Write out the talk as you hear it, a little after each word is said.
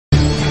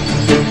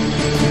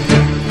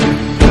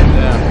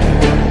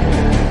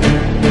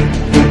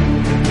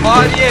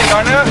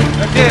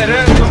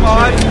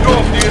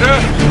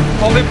Høyre,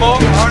 hold i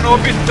bak, her nå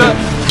bytte.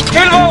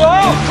 Til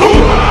Valhall!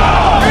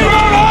 Til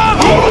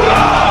Valhall!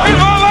 Til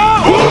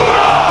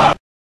Valhall!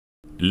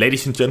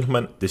 Ladies and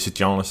gentlemen, this is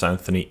Jonas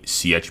Anthony,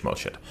 CH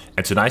Melchett,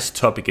 and tonight's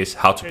topic is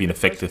how to be an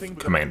effective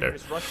commander.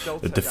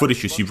 The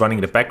footage you see running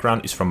in the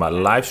background is from my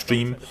live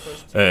stream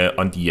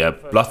on the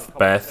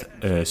Bloodbath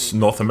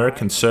North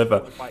American server,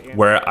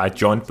 where I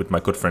joined with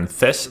my good friend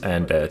Thes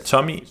and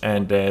Tommy,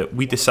 and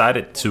we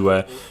decided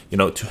to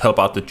to help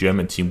out the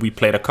German team. We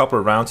played a couple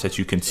of rounds, as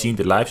you can see in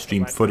the live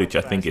stream footage.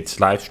 I think it's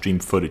live stream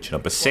footage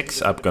number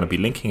 6. I'm going to be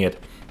linking it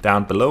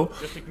down below,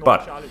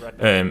 but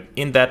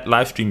in that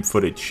live stream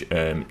footage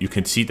you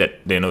can see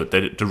that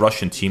the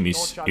Russian team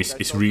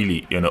is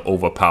really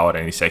overpowered,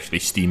 and is actually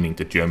steaming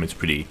the Germans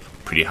pretty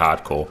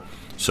hardcore.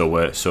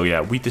 So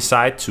yeah, we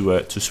decide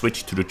to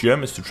switch to the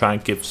Germans to try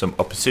and give some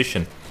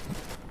opposition.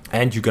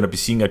 And you're going to be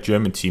seeing a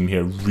German team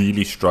here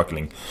really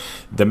struggling.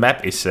 The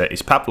map is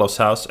Pavlov's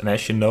house, and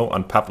as you know,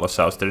 on Pavlov's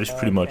house there is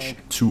pretty much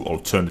 2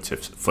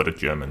 alternatives for the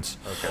Germans.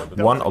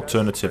 One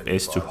alternative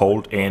is to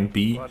hold A and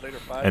B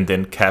and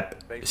then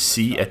cap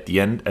C at the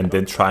end and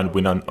then try and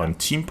win on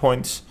team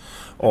points.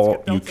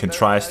 Or you can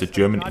try, as the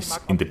Germans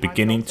in the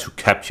beginning, to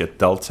capture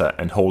Delta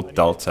and hold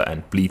Delta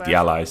and bleed the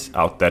allies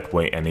out that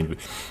way. And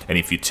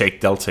if you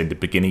take Delta in the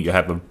beginning, you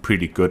have a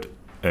pretty good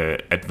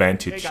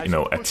advantage,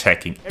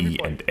 attacking E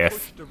and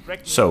F.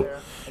 So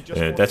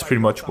that's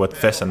pretty much what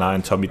Thes and I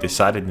and Tommy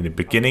decided in the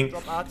beginning.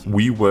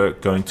 We were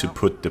going to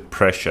put the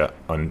pressure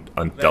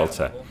on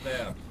Delta.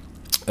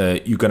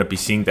 You're going to be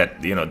seeing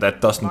that that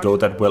doesn't go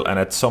that well, and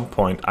at some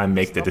point I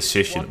make the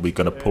decision we're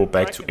going to pull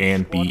back to A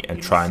and B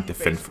and try and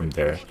defend from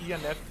there.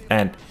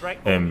 And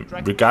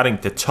regarding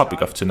the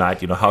topic of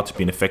tonight, how to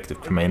be an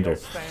effective commander,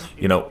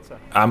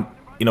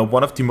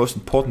 one of the most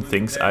important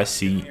things I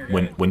see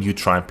when you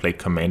try and play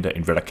commander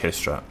in Red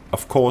Orchestra,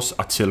 of course,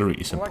 artillery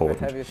is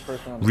important.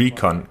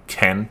 Recon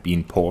can be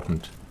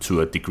important to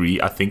a degree.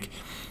 I think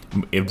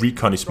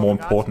recon is more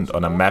important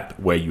on a map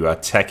where you are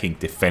attacking,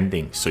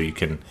 defending, so you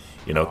can,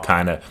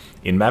 kind of,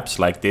 in maps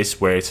like this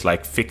where it's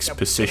like fixed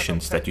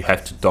positions that you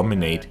have to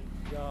dominate.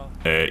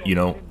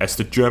 As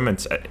the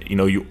Germans,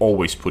 you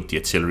always put the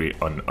artillery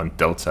on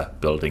Delta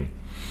building.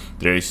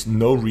 There is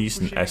no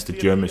reason as the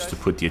Germans to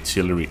put the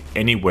artillery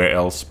anywhere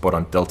else but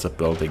on Delta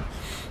building.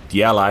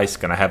 The Allies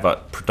gonna have a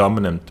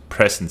predominant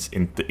presence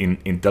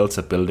in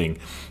Delta building,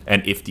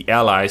 and if the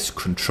Allies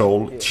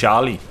control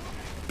Charlie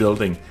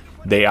building,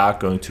 they are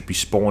going to be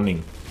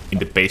spawning in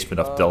the basement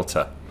of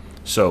Delta.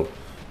 So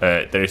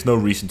there is no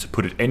reason to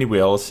put it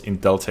anywhere else in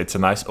Delta. It's a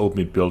nice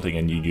open building,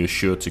 and you're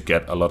sure to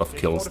get a lot of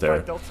kills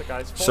there.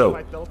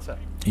 So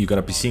you're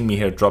gonna be seeing me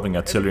here dropping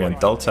artillery on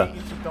Delta,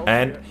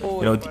 and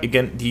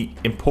again, the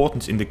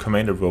importance in the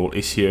commander role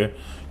is here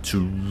to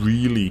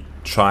really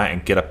try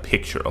and get a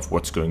picture of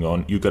what's going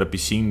on. You're gonna be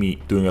seeing me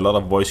doing a lot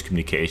of voice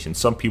communication.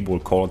 Some people will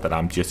call it that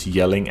I'm just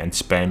yelling and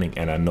spamming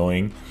and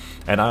annoying,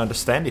 and I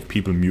understand if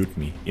people mute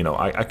me.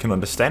 I can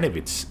understand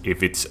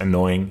if it's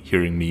annoying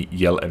hearing me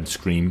yell and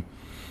scream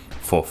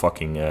for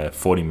fucking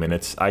 40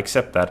 minutes. I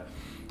accept that,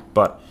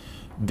 but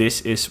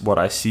this is what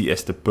I see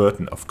as the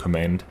burden of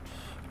command.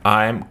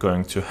 I'm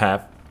going to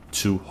have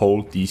to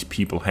hold these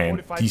people's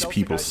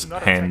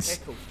hands.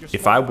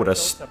 If I would have,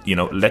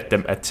 let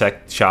them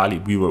attack Charlie,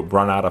 we would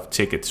run out of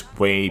tickets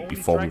way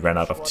before we ran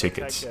out of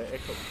tickets.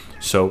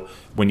 So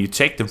when you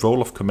take the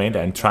role of commander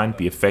and try and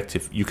be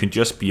effective, you can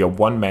just be a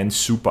one-man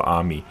super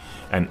army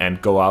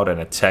and go out and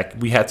attack.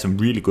 We had some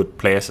really good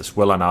players as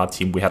well on our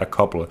team. We had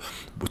a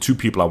two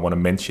people I want to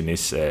mention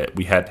is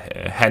we had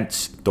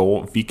Hans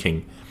Dor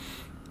Viking,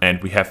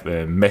 and we have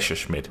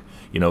Messerschmitt.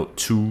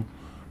 2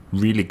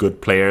 really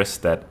good players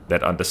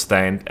that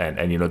understand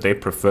and they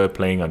prefer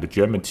playing on the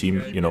German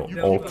team.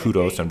 All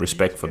kudos and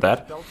respect for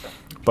that.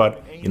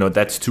 But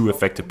that's 2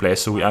 effective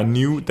players. So I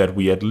knew that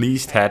we at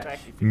least had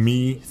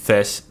me,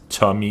 Thes,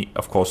 Tommy.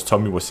 Of course,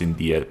 Tommy was in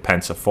the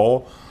Panzer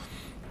IV,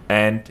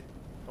 and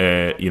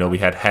we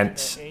had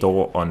Hans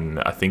Dor on,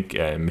 I think,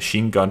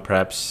 machine gun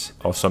perhaps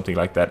or something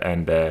like that,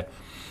 and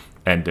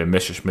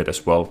Messerschmitt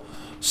as well.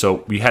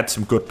 So we had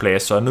some good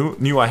players. So I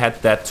knew I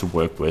had that to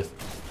work with.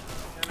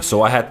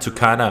 So I had to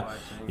kind of,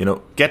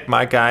 get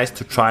my guys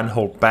to try and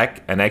hold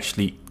back and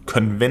actually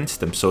convince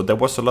them. So there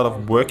was a lot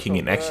of working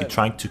in actually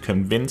trying to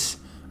convince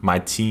my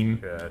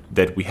team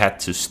that we had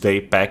to stay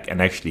back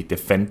and actually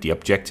defend the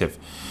objective,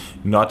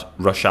 not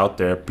rush out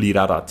there, bleed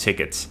out our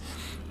tickets.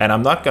 And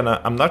I'm not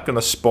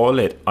gonna spoil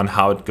it on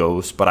how it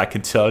goes, but I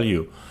can tell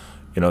you,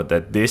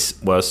 that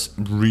this was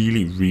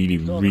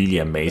really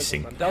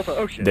amazing.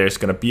 There's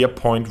gonna be a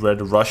point where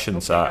the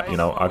Russians are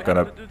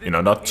gonna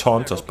not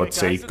taunt us but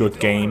say good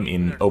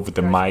game over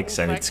the mics,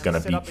 and it's gonna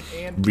be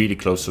really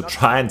close. So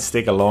try and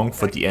stick along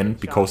for the end,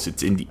 because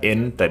it's in the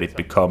end that it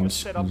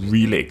becomes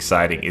really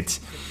exciting.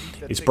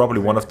 It's probably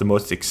one of the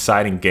most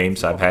exciting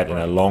games I've had in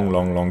a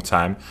long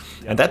time,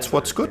 and that's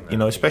what's good,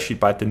 especially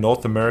by the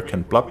North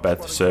American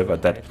Bloodbath server,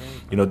 that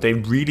they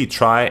really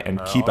try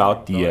and keep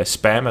out the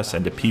spammers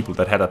and the people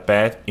that had a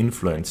bad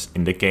influence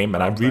in the game,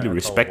 and I really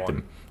respect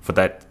them for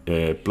that.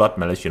 Blood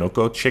Malice,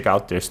 go check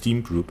out their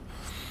Steam group.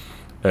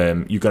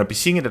 you're gonna be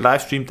seeing in the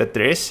live stream that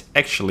there is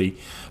actually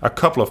a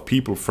couple of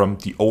people from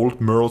the old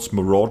Merle's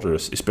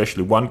Marauders,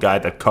 especially one guy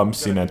that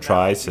comes in and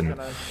tries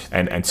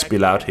and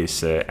spill out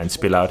his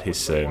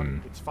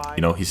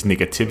you know, his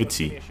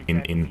negativity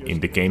in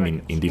the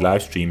game in the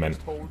live stream, and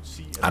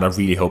I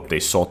really hope they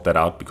sort that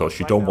out, because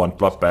you don't want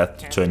Bloodbath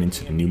to turn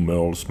into the new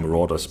Merle's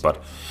Marauders.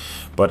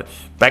 But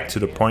back to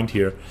the point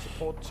here,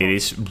 it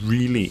is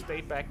really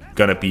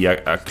gonna be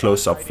a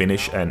close-up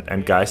finish,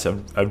 and guys,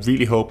 I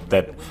really hope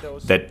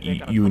that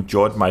you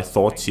enjoyed my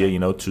thoughts here. You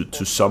know,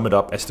 to sum it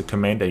up, as the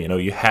commander, you know,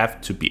 you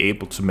have to be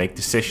able to make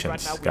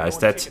decisions, guys.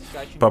 That's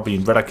probably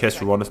in Red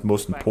Orchestra one of the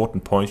most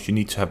important points. You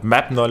need to have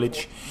map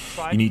knowledge,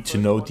 you need to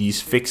know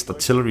these fixed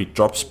artillery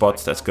drop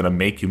spots that's gonna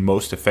make you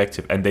most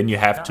effective, and then you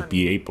have to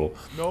be able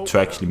to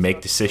actually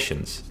make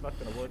decisions,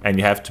 and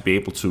you have to be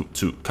able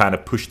to kind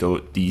of push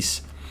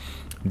these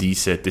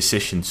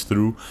decisions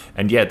through.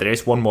 And yeah, there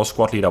is one more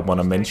squad leader I want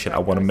to mention. I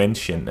want to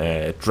mention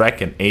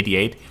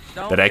Dragon88,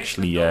 that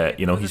actually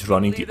you know, he's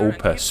running the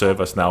OPA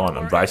servers now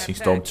on Rising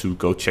Storm 2.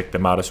 Go check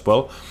them out as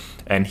well.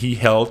 And he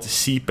held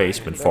C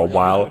basement for a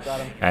while,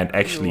 and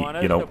actually,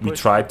 you know, we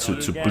tried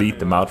to bleed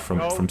them out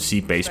from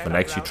C basement,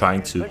 actually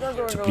trying to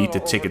bleed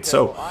the tickets.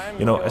 So,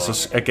 you know,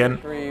 again,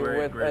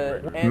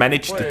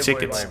 manage the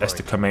tickets as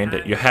the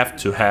commander. You have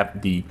to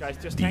have the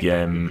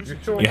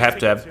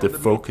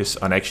focus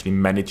on actually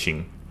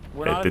managing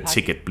the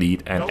ticket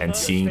bleed and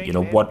seeing, you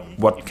know,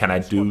 what can I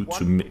do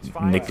to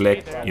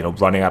neglect, you know,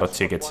 running out of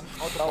tickets.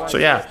 So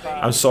yeah,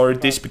 I'm sorry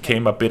this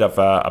became a bit of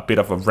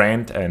a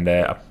rant and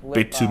a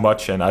bit too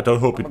much, and I don't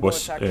hope it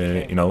was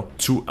you know,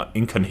 too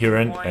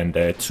incoherent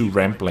and too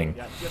rambling.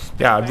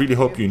 Yeah, I really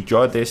hope you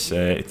enjoyed this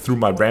through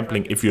my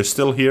rambling. If you're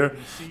still here,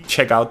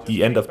 check out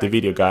the end of the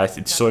video, guys.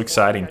 It's so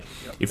exciting.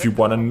 If you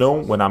want to know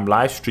when I'm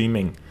live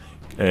streaming,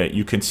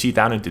 you can see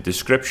down in the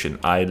description.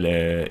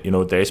 You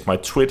know, there's my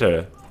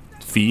Twitter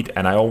feed,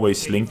 and I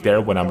always link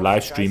there when I'm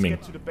live streaming,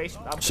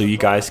 so you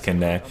guys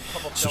can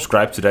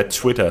subscribe to that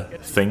Twitter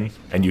thing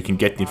and you can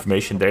get the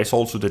information. There's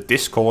also the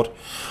Discord.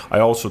 I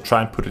also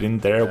try and put it in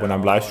there when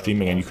I'm live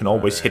streaming, and you can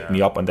always hit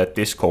me up on that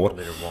Discord,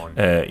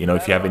 you know,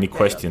 if you have any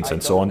questions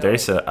and so on. There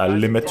is a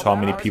limit to how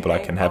many people I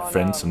can have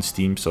friends on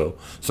Steam, so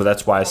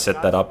that's why I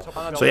set that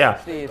up. So yeah,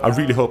 I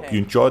really hope you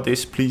enjoyed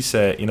this. Please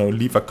you know,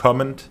 leave a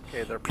comment,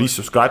 please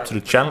subscribe to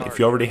the channel if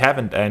you already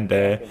haven't, and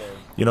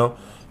you know,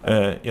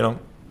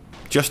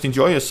 just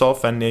enjoy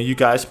yourself, and you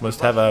guys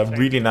must have a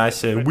really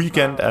nice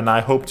weekend, and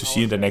I hope to see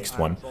you in the next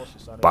one.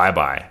 Bye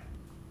bye.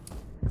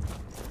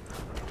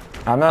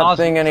 I'm not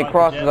seeing any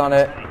crosses on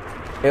it.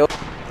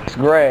 It's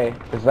gray.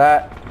 Is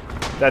that?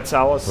 That's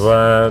ours.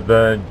 Well,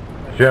 the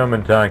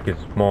German tank is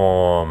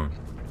more.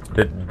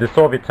 The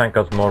Soviet tank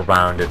has more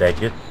rounded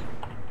edges.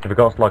 If it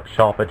goes like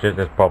sharp edges,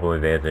 it's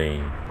probably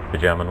the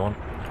German one.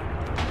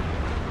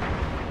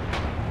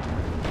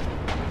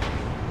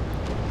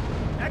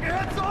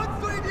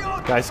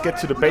 Guys, get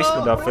to the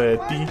basement of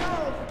D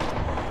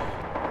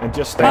and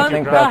just stand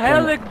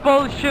here.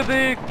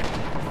 Bolshevik!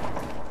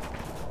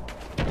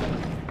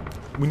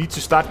 We need to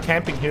start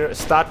camping here.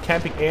 Start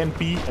camping A and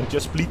B and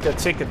just bleed their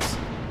tickets.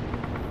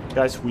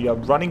 Guys, we are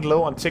running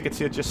low on tickets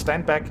here. Just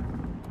stand back.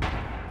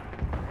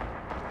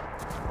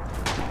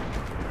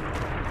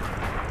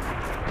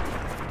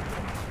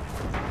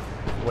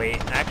 Wait,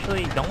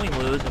 actually, don't we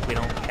lose if we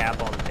don't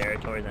cap all the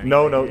territories?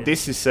 No.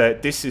 This is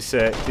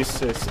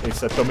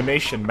a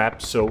domination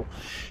map. So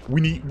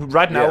we need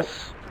right now.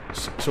 Yes.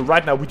 So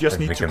right now we just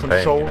need to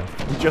control.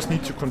 We just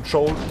need to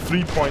control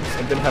 3 points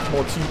and then have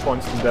more team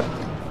points than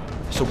them.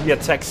 So we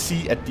attack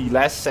C at the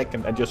last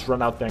second and just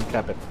run out there and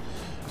cap it.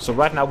 So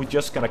right now we're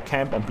just gonna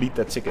camp and bleed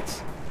their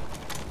tickets.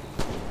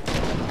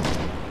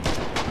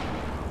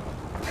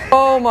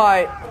 Oh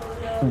my!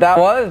 That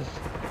was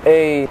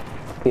a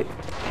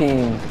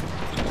team.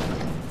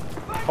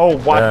 Oh,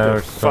 what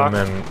There's the fuck?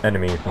 some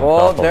enemies.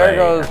 Well, there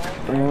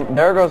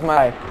goes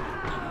my.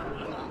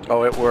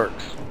 Oh, it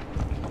works.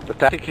 The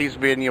tactic he's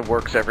been you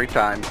works every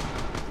time.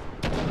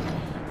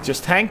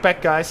 Just hang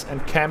back, guys,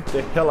 and camp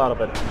the hell out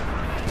of it.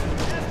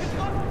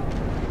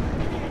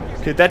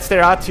 Okay, that's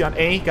their RT on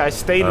A, guys.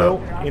 Stay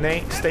low in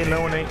A. Stay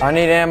low in A. I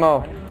need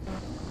ammo.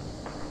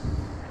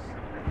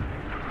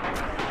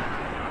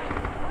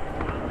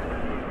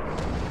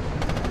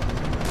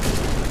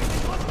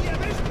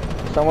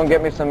 Someone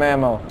get me some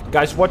ammo.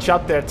 Guys, watch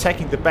out. They're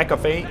attacking the back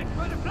of A.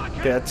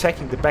 They're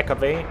attacking the back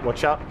of A.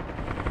 Watch out.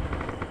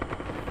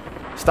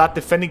 Start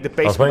defending the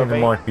basement of A. I think there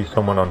might be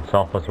someone on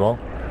top as well.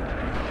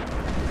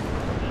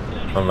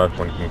 Unless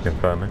one can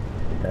confirm it.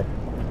 Okay.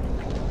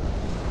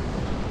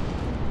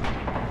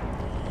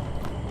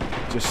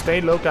 Just stay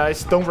low,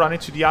 guys. Don't run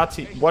into the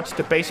RT. Watch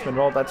the basement and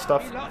all that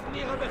stuff.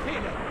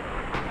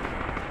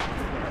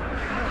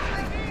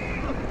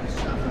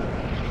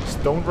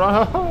 Just don't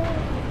run.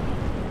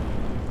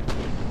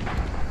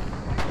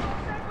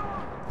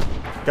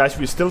 Guys,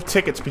 we're still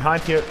tickets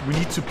behind here. We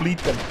need to bleed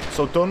them.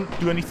 So don't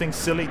do anything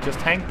silly.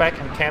 Just hang back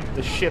and camp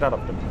the shit out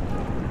of them.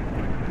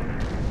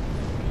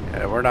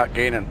 Yeah, we're not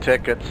gaining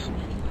tickets.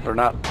 They're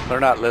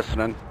not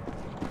listening.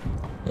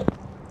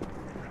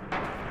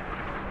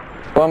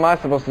 What am I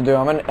supposed to do?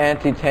 I'm an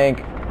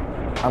anti-tank.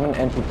 I'm an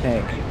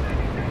anti-tank.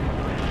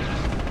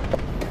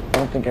 I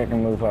don't think I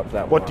can move up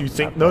that way. What do you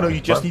think? No, you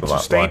just need to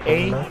stay in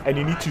A, and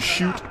you need to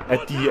shoot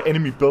at the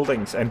enemy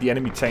buildings and the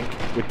enemy tank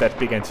with that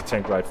big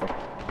anti-tank rifle.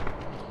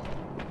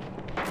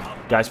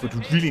 Guys, but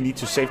we really need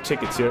to save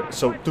tickets here,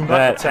 so do not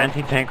That attack.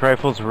 anti-tank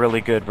rifle's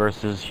really good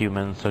versus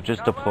humans, so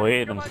just deploy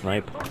it and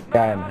snipe.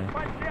 Yeah,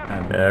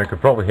 man. Yeah, I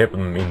could probably hit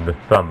them in the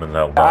thumb and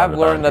they'll die. I've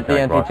learned that the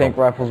anti-tank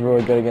rifle's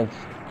really good against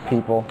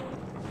people.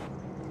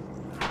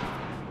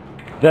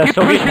 The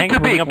Soviet tank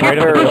moving up right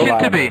up the Push middle.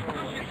 it to be.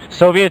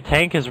 Soviet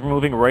tank is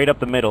moving right up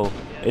the middle.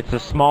 It's a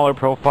smaller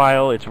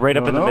profile, it's right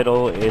up in the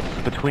middle, it's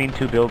between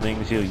two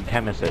buildings, you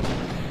can't miss it.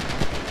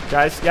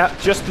 Guys, yeah,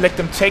 just let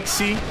them take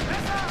C.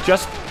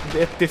 Just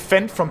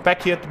defend from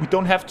back here. We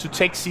don't have to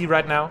take C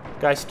right now.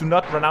 Guys, do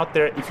not run out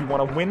there. If you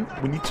want to win,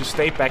 we need to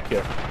stay back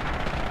here.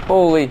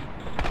 Holy.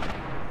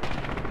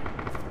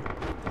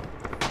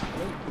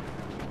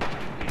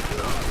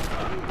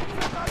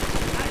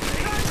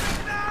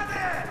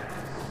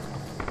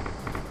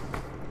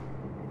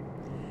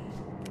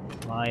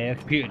 My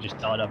computer just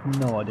died. I've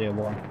no idea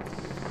why.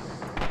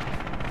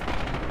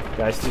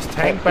 Guys, just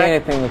I hang can't see back.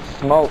 anything with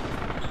smoke.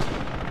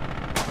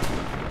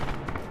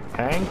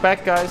 Hang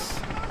back, guys.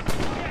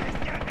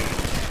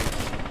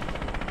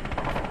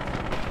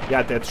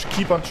 Yeah, they just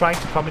keep on trying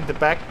to come in the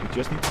back. We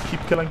just need to keep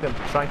killing them,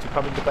 trying to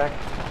come in the back.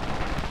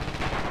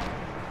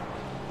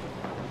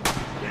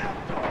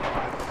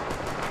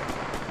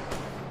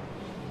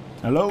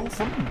 Hello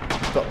from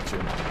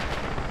Belgium.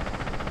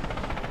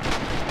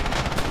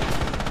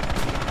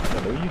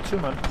 Hello, you too,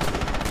 man.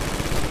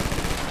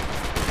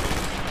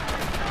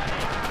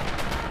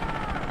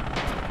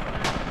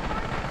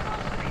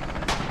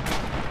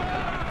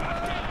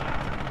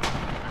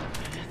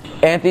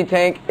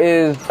 Anti-tank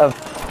is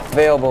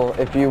available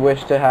if you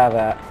wish to have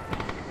that.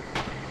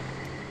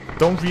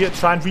 Don't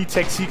try and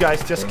retake C,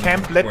 guys. Just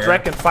camp. Let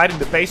Dragon fight in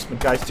the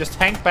basement, guys. Just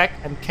hang back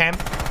and camp.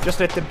 Just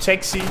let them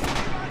take C.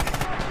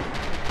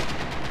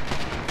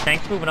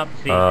 Tank's moving up to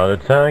C. The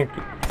tank...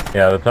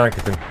 Yeah, the tank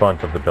is in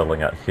front of the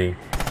building at C.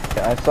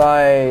 Yeah, I saw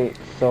a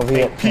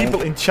Soviet Hey,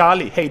 people in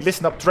Charlie. Hey,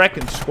 listen up,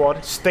 Dragon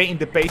Squad. Stay in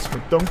the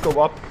basement. Don't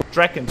go up.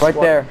 Dragon Right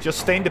Squad. there. Just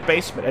stay in the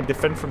basement and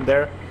defend from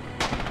there.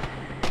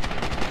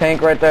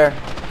 tank right there.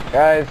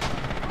 Guys.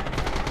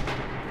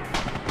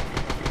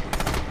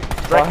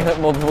 Dragon it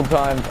multiple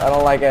times. I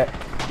don't like it.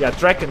 Yeah,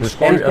 Dragon This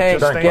Squad. tank,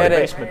 Just stay in get the it.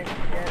 basement.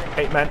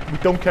 Hey, man, we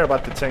don't care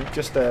about the tank.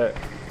 Just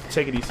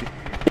take it easy.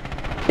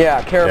 Yeah,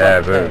 I care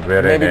about the tank.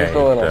 very Maybe just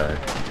a little.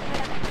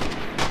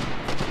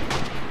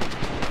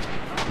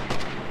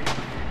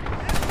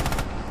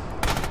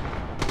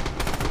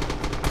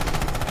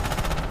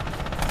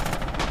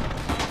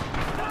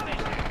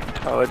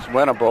 Oh, it's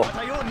winnable.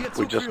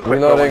 We just quit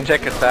Reloading. throwing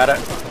tickets at it.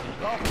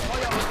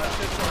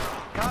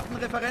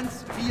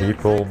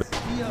 People,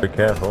 be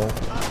careful.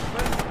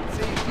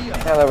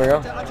 Yeah, there we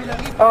go.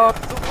 Oh.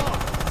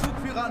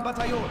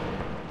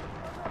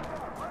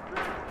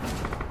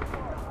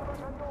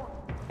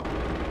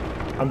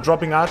 I'm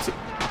dropping out.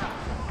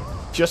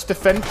 Just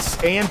defend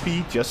A and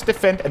B. Just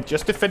defend and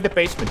just defend the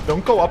basement.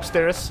 Don't go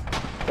upstairs.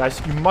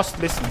 Guys, you must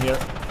listen here.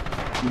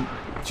 You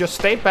just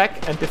stay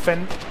back and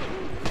defend.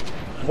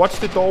 Watch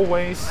the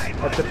doorways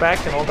at the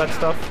back and all that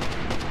stuff.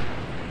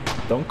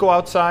 Don't go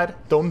outside.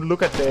 Don't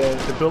look at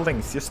the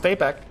buildings. Just stay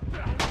back.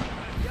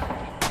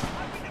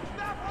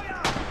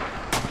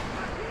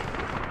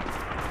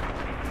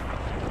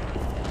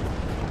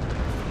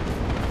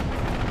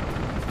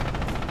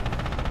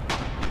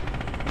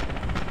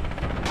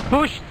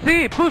 Push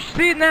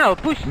C now,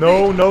 push C.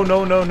 No.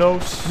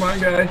 Come on,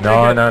 guys.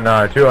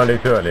 No, too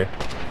early.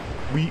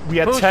 We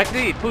attack.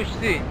 Push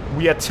C.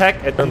 We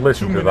attack at Don't the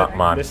listen 2 to minute. that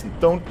man. Listen,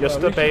 don't just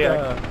we obey.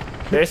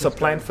 should, There's a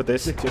plan for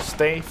this. Just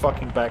stay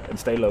fucking back and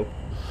stay low.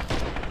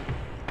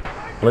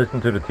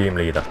 Listen to the team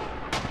leader.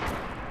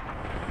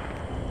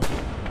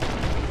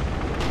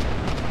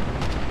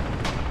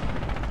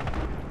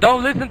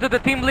 Don't listen to the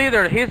team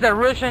leader, he's a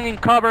Russian in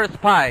cover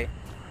spy.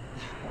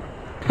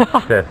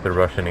 Says the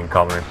Russian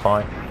incoming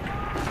spy.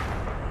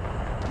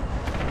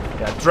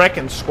 Yeah,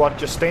 Dragon Squad,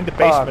 just stay in the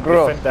basement.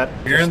 gross. Defend that.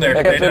 If you're in there,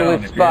 Like stay a fiddly down.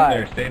 If you're in spy.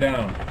 there, stay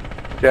down.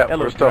 Yeah,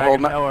 Hello, we're still Dragon,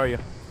 holding it. how are you?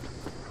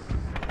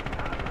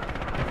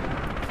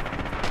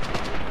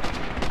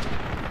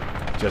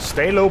 Just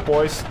stay low,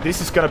 boys. This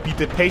is gonna be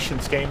the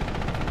patience game.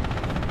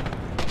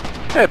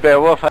 Hey,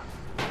 Beowulf,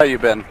 how you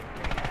been?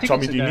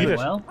 Tommy, do you need it?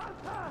 Well.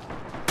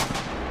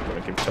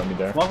 Gonna give Tommy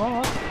there.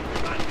 What?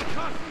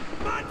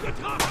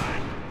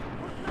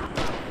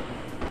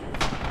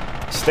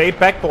 Stay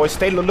back, boys.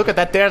 Stay low. Look at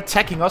that. They're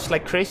attacking us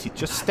like crazy.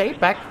 Just stay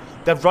back.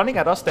 They're running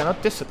at us. They're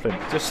not disciplined.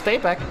 Just stay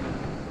back.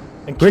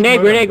 And keep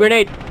murdering.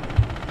 Grenade.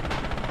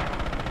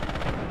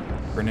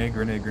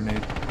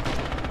 Grenade.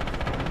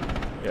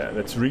 Yeah,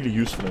 that's really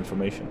useful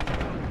information.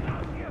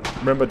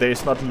 Remember, there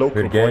is not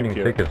local We're gaining void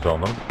here. tickets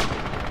on them.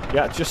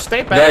 Yeah, just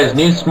stay back. Guys,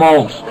 need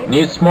smokes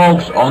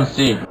on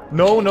C.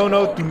 No.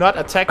 Do not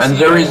attack. And C,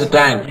 there guys. is a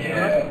tank.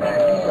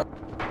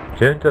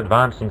 Don't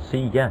advance on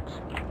C yet.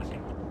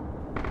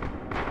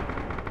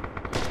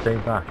 stay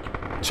back.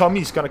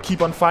 Tommy's gonna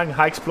keep on firing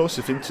high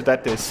explosive into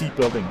that C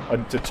building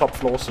on the top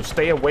floor, so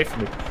stay away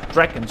from it.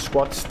 Dragon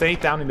squad, stay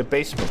down in the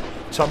basement.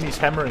 Tommy's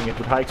hammering it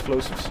with high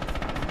explosives.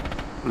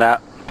 Nah,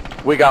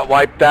 we got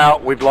wiped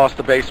out. We've lost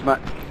the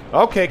basement.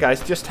 Okay,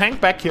 guys, just hang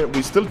back here.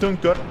 We're still doing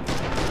good.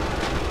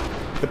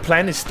 The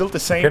plan is still the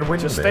same. Can win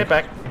just this. stay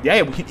back.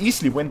 Yeah, we can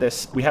easily win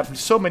this. We have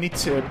so many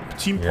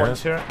team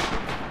points here.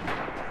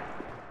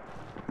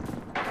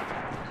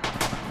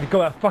 We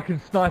got that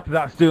fucking sniper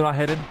that's doing our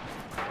head in.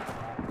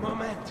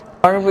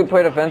 As long as we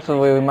play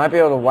defensively, we might be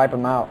able to wipe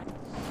them out.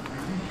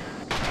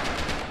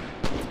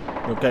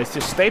 No, guys,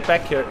 just stay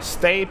back here.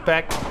 Stay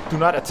back. Do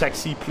not attack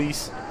C,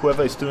 please.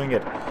 Whoever is doing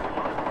it.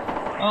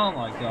 Oh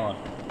my god.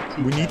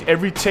 We need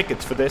every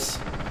ticket for this.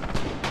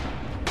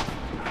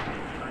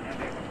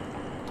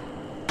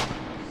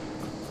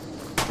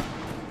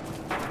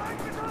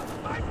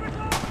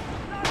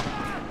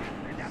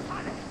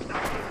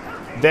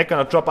 They're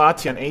gonna drop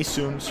RT on A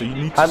soon, so you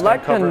need to I'd stand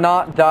like cover. to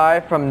not die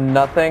from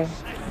nothing.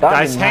 That'd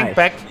Guys, be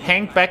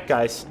hang nice. back,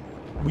 guys.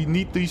 We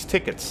need these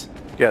tickets.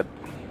 Yeah.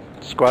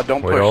 Squad,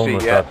 don't We're push C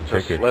almost yet. at the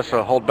Just ticket. let's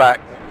hold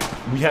back.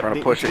 We have Trying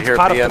to push it it's here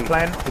part at the of end. the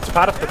plan. It's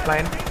part of the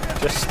plan.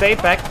 Just stay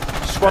back,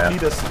 squad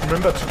leaders.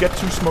 Remember to get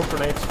 2 smoke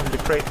grenades from the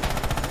crate.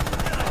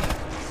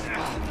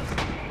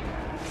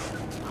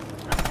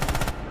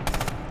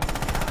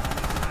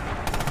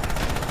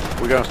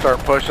 We're gonna start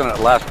pushing it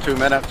last 2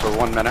 minutes or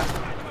 1 minute.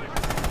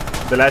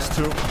 The last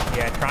 2.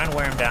 Yeah, try and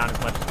wear him down as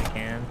much as we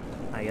can,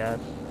 I guess.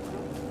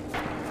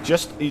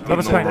 Just there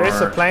plan.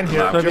 is a plan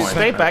here. Another Just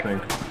stay back.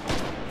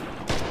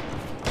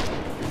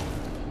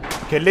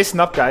 Okay, listen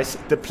up, guys.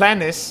 The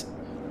plan is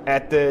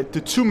at the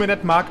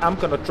 2-minute mark, I'm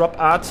gonna drop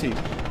RT,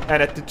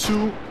 and at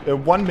the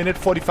 1 minute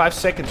 45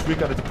 seconds, we're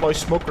gonna deploy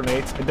smoke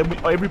grenades, and then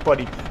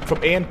everybody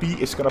from A and B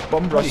is gonna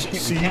bomb rush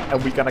C,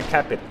 and we're gonna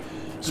cap it.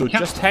 So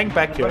just hang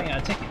back here. Running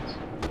out of tickets.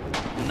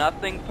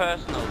 Nothing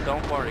personal.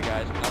 Don't worry,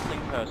 guys. Nothing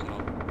personal.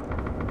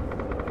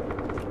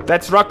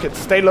 That's rockets.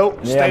 Stay low.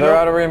 Yeah, Stay they're low.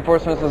 out of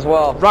reinforcements as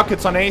well.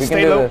 Rockets on A. We can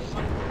Stay do low. this.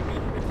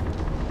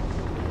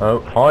 Oh,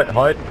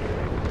 hide.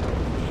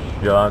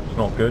 Yeah, that's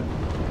not good.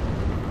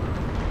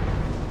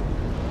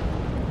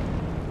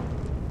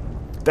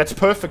 That's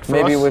perfect for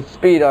Maybe us. with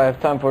speed I have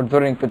time for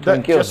drink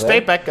between kills. Just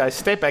stay back, guys.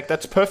 Stay back.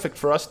 That's perfect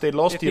for us. They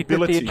lost the 50-50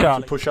 ability to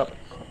Charlie. push up.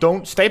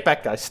 Don't stay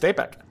back, guys. Stay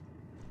back.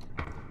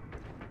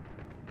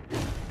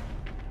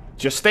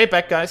 Just stay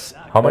back, guys.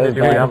 How many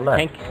do we have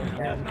left?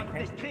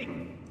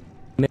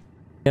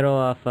 Middle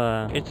of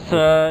It's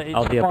the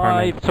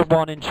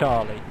 5-1 in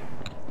Charlie.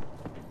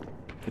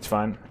 It's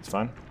fine. It's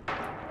fine.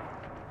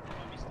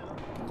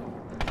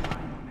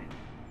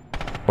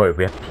 Wait,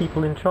 we have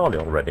people in Charlie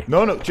already.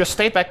 No, just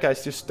stay back,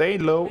 guys. Just stay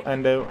low,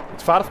 and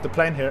it's part of the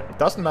plan here. It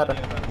doesn't matter.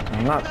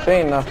 I'm not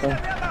saying nothing.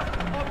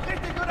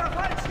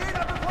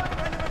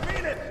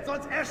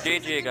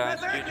 GG, guys.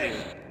 GG.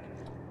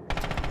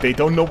 They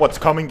don't know what's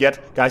coming yet.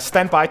 Guys,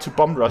 stand by to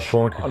bomb rush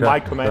on my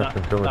command.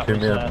 Until the That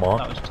 2-minute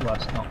mark. was to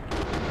us, not.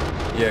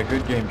 Yeah,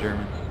 good game,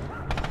 Germans.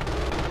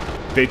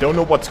 They don't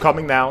know what's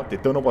coming now. They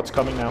don't know what's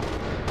coming now.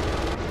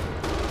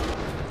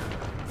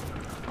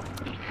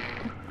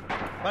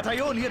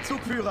 Bataillon hier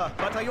Zugführer.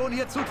 Bataillon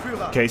hier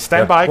Zugführer. Okay,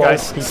 stand by,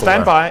 guys.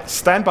 Stand by.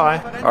 Stand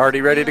by.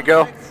 Already ready to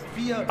go.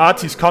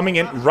 RT's coming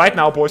in right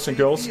now, boys and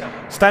girls.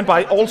 Stand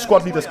by. All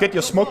squad leaders, get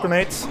your smoke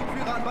grenades.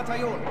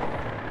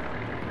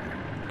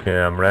 Okay,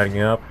 I'm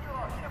ragging up.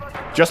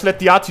 Just let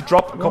the RT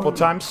drop a couple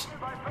times.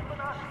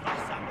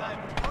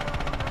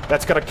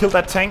 That's gonna kill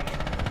that tank.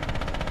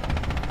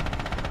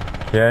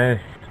 Okay,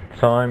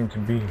 time to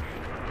be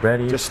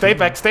ready. Just stay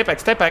back, stay back,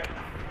 stay back.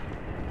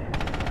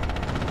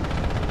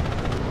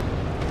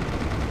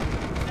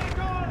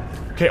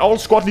 Okay, all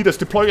squad leaders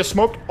deploy your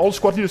smoke. All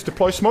squad leaders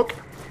deploy smoke.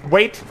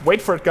 Wait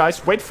for it,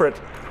 guys. Wait for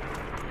it.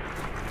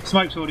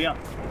 Smoke's already up.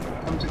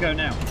 Time to go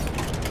now.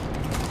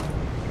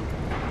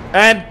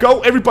 And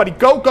go, everybody.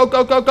 Go, go,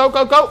 go, go, go,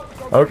 go, go.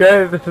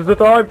 Okay, this is the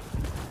time.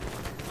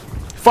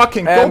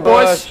 Fucking go,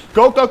 boys.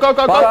 Go, go, go,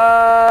 go, go.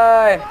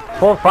 Bye.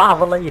 For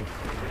family.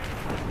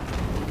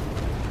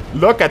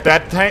 Look at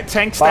that.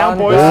 Tanks down,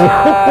 boys.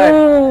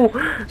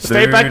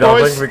 Stay Dude, back, I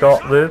boys. think we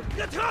got this.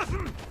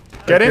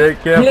 Get in.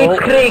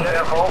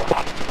 Careful.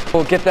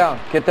 Oh, get down,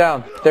 get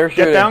down. They're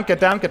shooting. Get down, get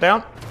down, get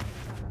down.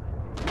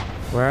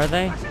 Where are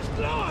they?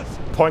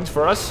 Points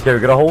for us. Okay, we're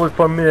gonna hold it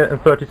for a minute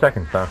and 30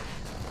 seconds now.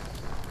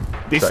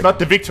 This is not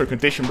the victory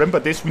condition. Remember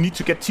this. We need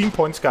to get team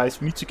points, guys.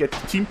 We need to get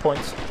team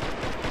points.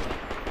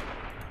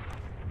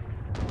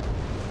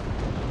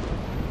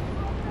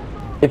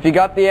 If you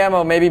got the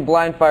ammo, maybe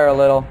blind fire a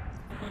little.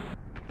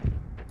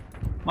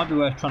 Might be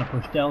worth trying to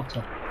push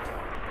Delta.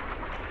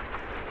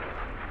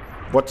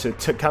 What to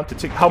count the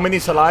tick? How many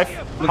is alive?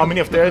 How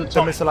many of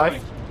them is alive?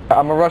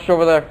 I'm gonna rush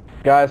over there,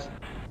 guys.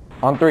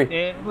 On 3.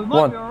 We might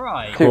 1, be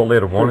alright. 2. Well,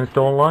 leader 1 is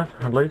still alive,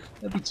 at least.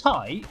 It'll be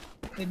tight.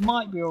 It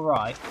might be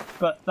alright,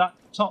 but that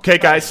top. Okay,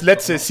 guys,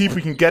 let's see if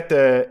we can get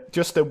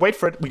just wait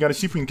for it. We're gonna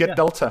see if we can get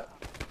Delta.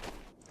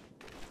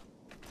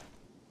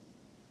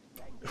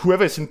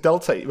 whoever is in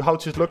Delta,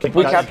 how's it looking? If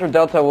we guys? capture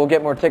Delta, we'll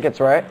get more tickets,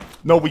 right?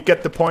 No, we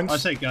get the points. I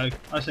say go.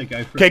 I say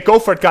go for it. Okay, go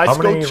for it, guys. How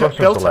Go many check Russians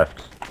are Delta.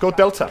 left? Go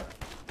Delta.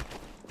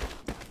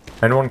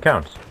 Anyone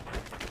counts?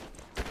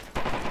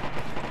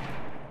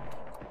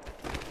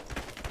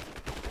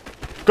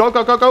 Go,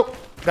 go, go, go.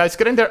 Guys,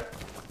 get in there.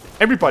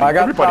 Everybody, I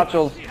got everybody.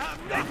 satchels.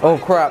 Oh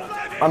crap!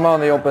 I'm out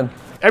in the open.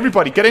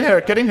 Everybody, get in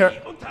here, get in here.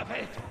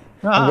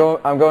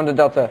 I'm going to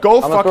Delta.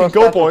 Go I'm gonna fucking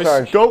throw a go, satchel boys.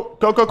 charge. Go,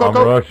 go, go, go, I'm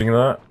go. rushing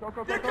that.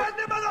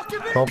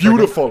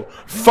 Beautiful.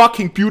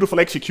 Fucking beautiful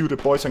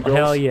executed, boys and girls.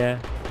 Hell yeah.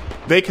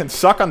 They can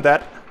suck on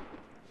that.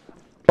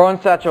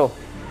 Throwing satchel.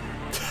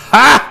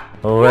 Ha!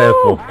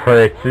 Little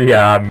pretty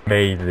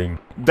amazing.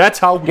 That's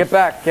how we Get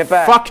back, get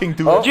back. fucking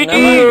do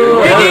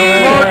it.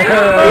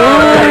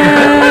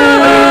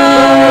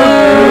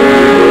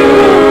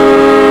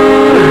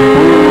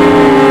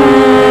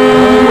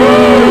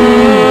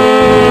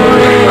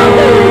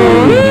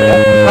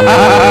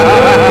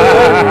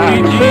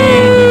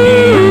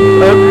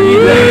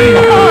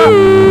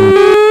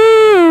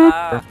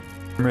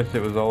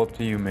 It was all up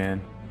to you,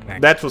 man.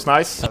 That was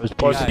nice. That was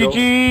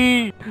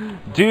GG!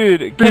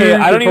 Dude, okay,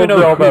 I don't even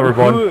know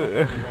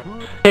who,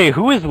 hey,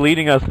 who is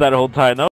leading us that whole time?